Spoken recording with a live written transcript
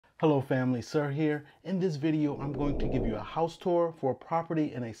Hello family, Sir here. In this video, I'm going to give you a house tour for a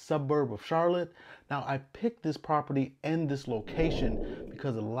property in a suburb of Charlotte. Now, I picked this property and this location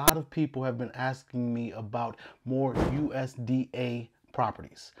because a lot of people have been asking me about more USDA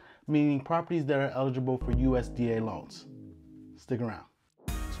properties, meaning properties that are eligible for USDA loans. Stick around.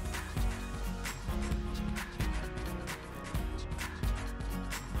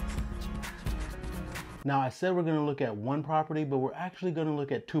 Now, I said we're going to look at one property, but we're actually going to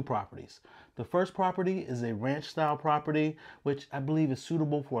look at two properties. The first property is a ranch style property, which I believe is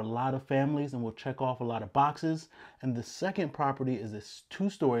suitable for a lot of families and will check off a lot of boxes. And the second property is a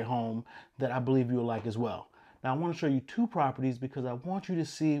two-story home that I believe you'll like as well. Now, I want to show you two properties because I want you to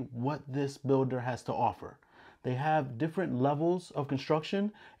see what this builder has to offer. They have different levels of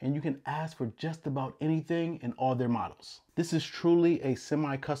construction and you can ask for just about anything in all their models. This is truly a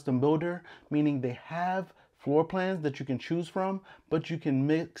semi-custom builder, meaning they have floor plans that you can choose from, but you can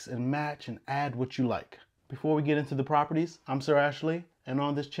mix and match and add what you like. Before we get into the properties, I'm Sir Ashley, and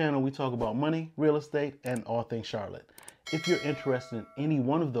on this channel we talk about money, real estate, and all things Charlotte. If you're interested in any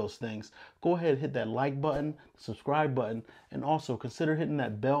one of those things, go ahead and hit that like button, subscribe button, and also consider hitting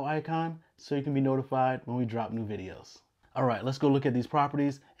that bell icon so you can be notified when we drop new videos. All right, let's go look at these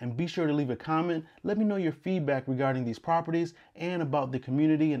properties and be sure to leave a comment. Let me know your feedback regarding these properties and about the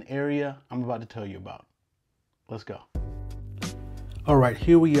community and area I'm about to tell you about. Let's go. All right,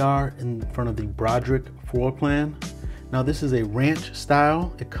 here we are in front of the Brodrick floor plan. Now this is a ranch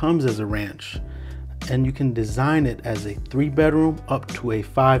style. It comes as a ranch. And you can design it as a 3-bedroom up to a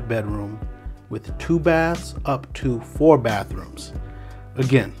 5-bedroom with 2 baths up to 4 bathrooms.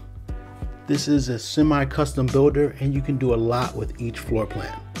 Again, this is a semi-custom builder and you can do a lot with each floor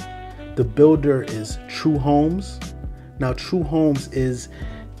plan. The builder is True Homes. Now True Homes is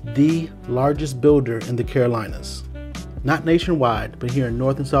the largest builder in the Carolinas. Not nationwide, but here in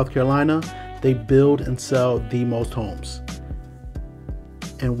North and South Carolina, they build and sell the most homes.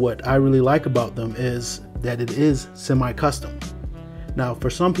 And what I really like about them is that it is semi-custom. Now, for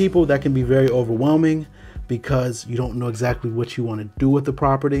some people that can be very overwhelming because you don't know exactly what you want to do with the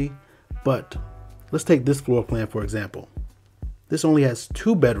property. But let's take this floor plan, for example. This only has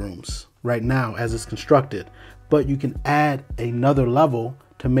 2 bedrooms right now as it's constructed, but you can add another level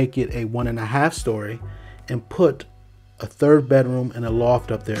to make it a 1.5 story and put a 3rd bedroom and a loft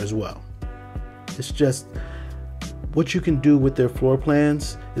up there as well. It's just what you can do with their floor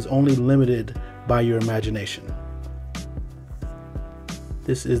plans is only limited by your imagination.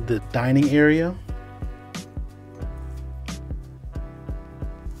 This is the dining area.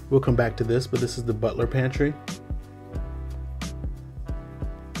 We'll come back to this, but this is the butler pantry.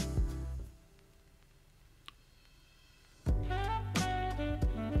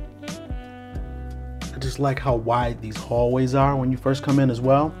 I just like how wide these hallways are when you first come in as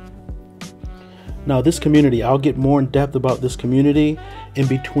well. Now this community, I'll get more in depth about this community in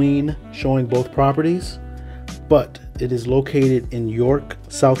between showing both properties, but it is located in York,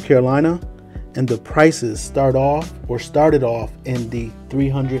 South Carolina, and the prices started off in the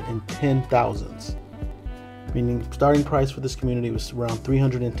 310,000s. Meaning starting price for this community was around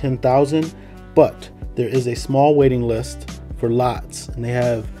 310,000, but there is a small waiting list for lots, and they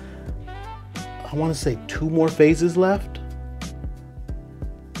have, I want to say, 2 more phases left.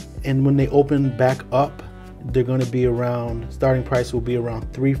 And when they open back up, they're going to be around, starting price will be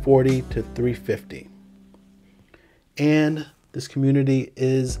around 340 to 350. And this community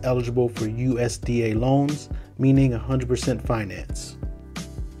is eligible for USDA loans, meaning 100% finance.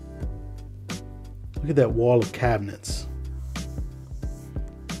 Look at that wall of cabinets.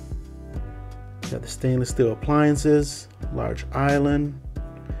 Got the stainless steel appliances, large island,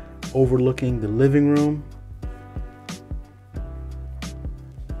 overlooking the living room.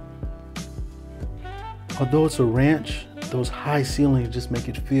 Although it's a ranch, those high ceilings just make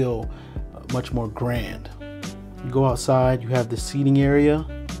it feel much more grand. You go outside, you have the seating area.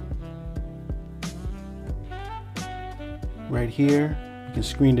 Right here, you can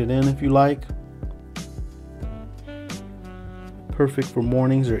screen it in if you like. Perfect for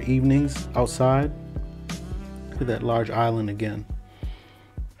mornings or evenings outside. Look at that large island again.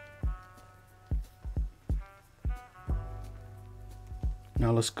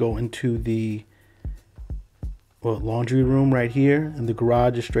 Now let's go into the laundry room right here, and the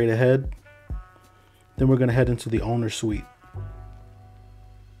garage is straight ahead. Then we're going to head into the owner's suite.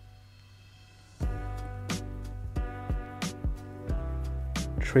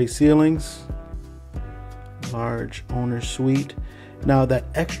 Tray ceilings, large owner's suite. Now that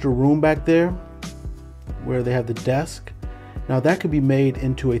extra room back there where they have the desk, now that could be made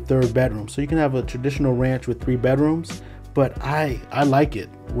into a 3rd bedroom. So you can have a traditional ranch with 3 bedrooms, but I like it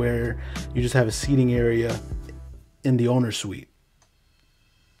where you just have a seating area in the owner suite.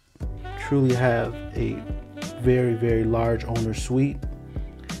 Truly have a very, very large owner suite.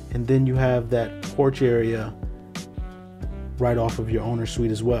 And then you have that porch area right off of your owner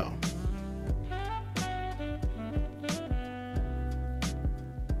suite as well.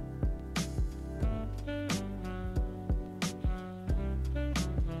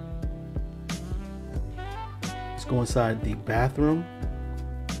 Let's go inside the bathroom.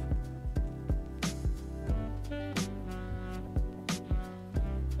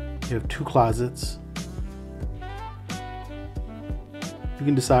 You have 2 closets. You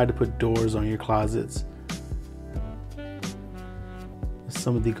can decide to put doors on your closets.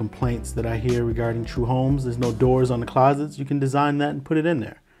 Some of the complaints that I hear regarding true homes, there's no doors on the closets. You can design that and put it in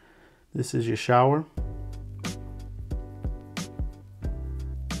there. This is your shower.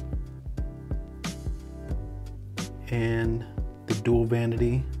 And the dual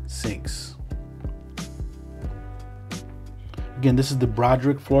vanity sinks. Again, this is the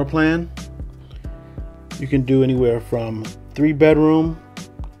Brodrick floor plan. You can do anywhere from 3 bedroom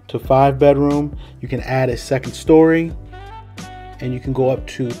to 5 bedroom. You can add a second story, and you can go up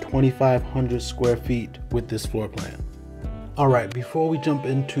to 2,500 square feet with this floor plan. All right, before we jump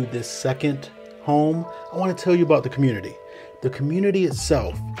into this second home, I want to tell you about the community. The community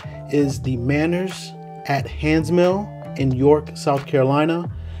itself is the Manors at Hansmill in York, South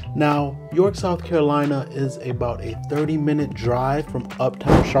Carolina. Now, York, South Carolina is about a 30-minute drive from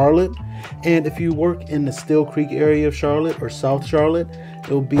uptown Charlotte. And if you work in the Still Creek area of Charlotte or South Charlotte,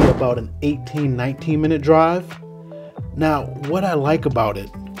 it'll be about an 19-minute drive. Now, what I like about it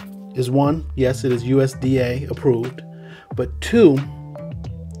is 1, yes, it is USDA approved, but 2,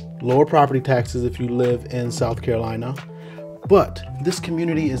 lower property taxes if you live in South Carolina. But this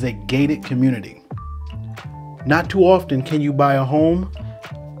community is a gated community. Not too often can you buy a home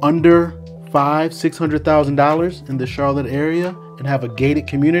under $600,000 in the Charlotte area and have a gated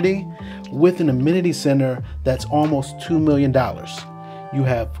community with an amenity center that's almost $2 million. You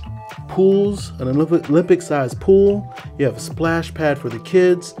have pools, an Olympic-sized pool, you have a splash pad for the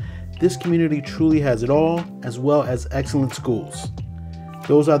kids. This community truly has it all, as well as excellent schools.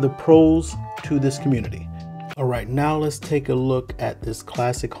 Those are the pros to this community. All right, now let's take a look at this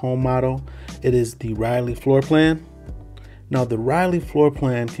classic home model. It is the Riley floor plan. Now, the Riley floor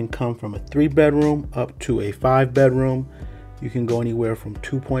plan can come from a 3-bedroom up to a 5-bedroom. You can go anywhere from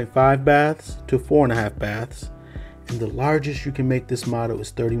 2.5 baths to 4.5 baths. And the largest you can make this model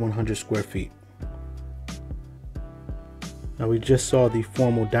is 3,100 square feet. Now, we just saw the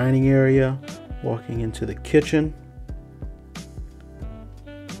formal dining area, walking into the kitchen.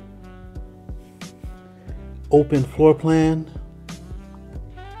 Open floor plan.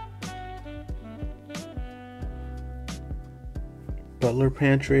 Butler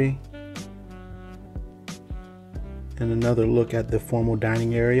pantry, and another look at the formal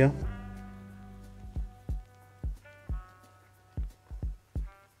dining area.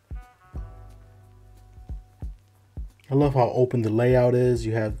 I love how open the layout is.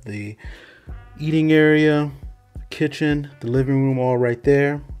 You have the eating area, kitchen, the living room all right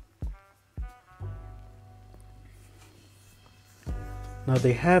there. Now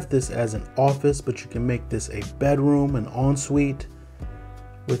they have this as an office, but you can make this a bedroom, an ensuite,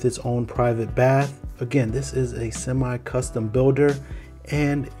 with its own private bath. Again, this is a semi-custom builder,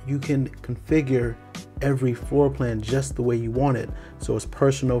 and you can configure every floor plan just the way you want it, so it's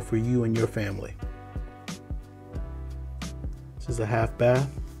personal for you and your family. This is a half bath.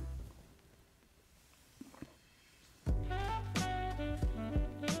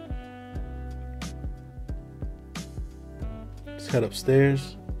 Let's head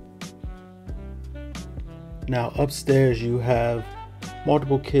upstairs. Now upstairs you have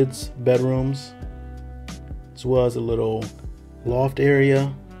multiple kids' bedrooms, as well as a little loft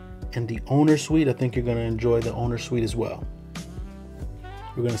area, and the owner suite. I think you're going to enjoy the owner suite as well.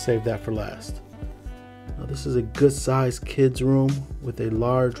 We're going to save that for last. Now, this is a good sized kids' room with a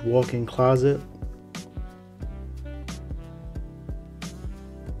large walk-in closet.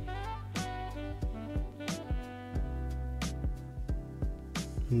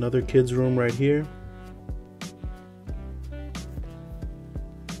 Another kids' room right here.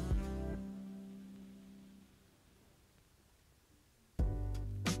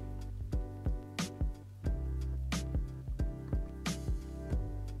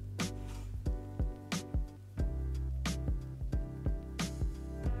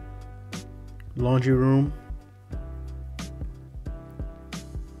 Laundry room.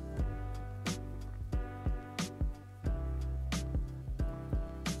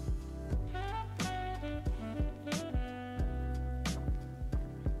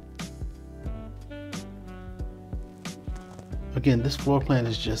 Again, this floor plan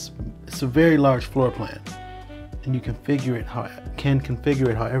is just, it's a very large floor plan, and you can configure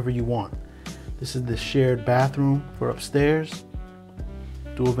it however you want. This is the shared bathroom for upstairs,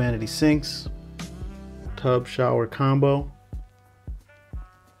 dual vanity sinks, tub shower combo.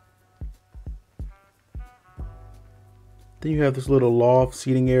 Then you have this little loft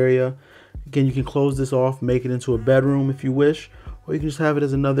seating area. Again, you can close this off, make it into a bedroom if you wish, or you can just have it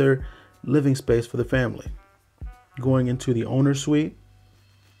as another living space for the family. Going into the owner's suite.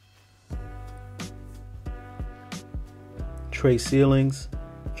 Tray ceilings,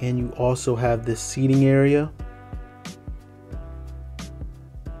 and you also have this seating area.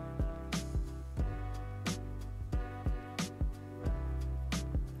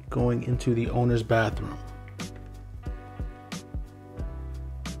 Going into the owner's bathroom.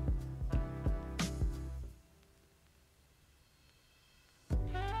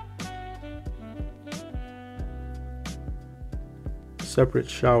 Separate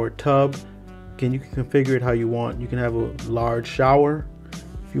shower tub. Again, you can configure it how you want. You can have a large shower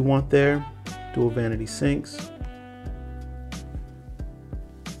if you want there. Dual vanity sinks,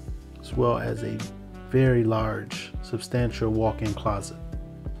 as well as a very large, substantial walk-in closet.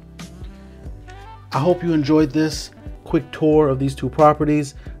 I hope you enjoyed this quick tour of these two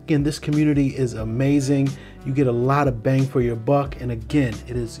properties. Again, this community is amazing. You get a lot of bang for your buck. And again,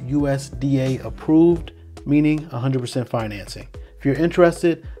 it is USDA approved, meaning 100% financing. If you're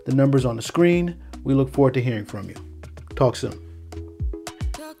interested, the number's on the screen. We look forward to hearing from you. Talk soon.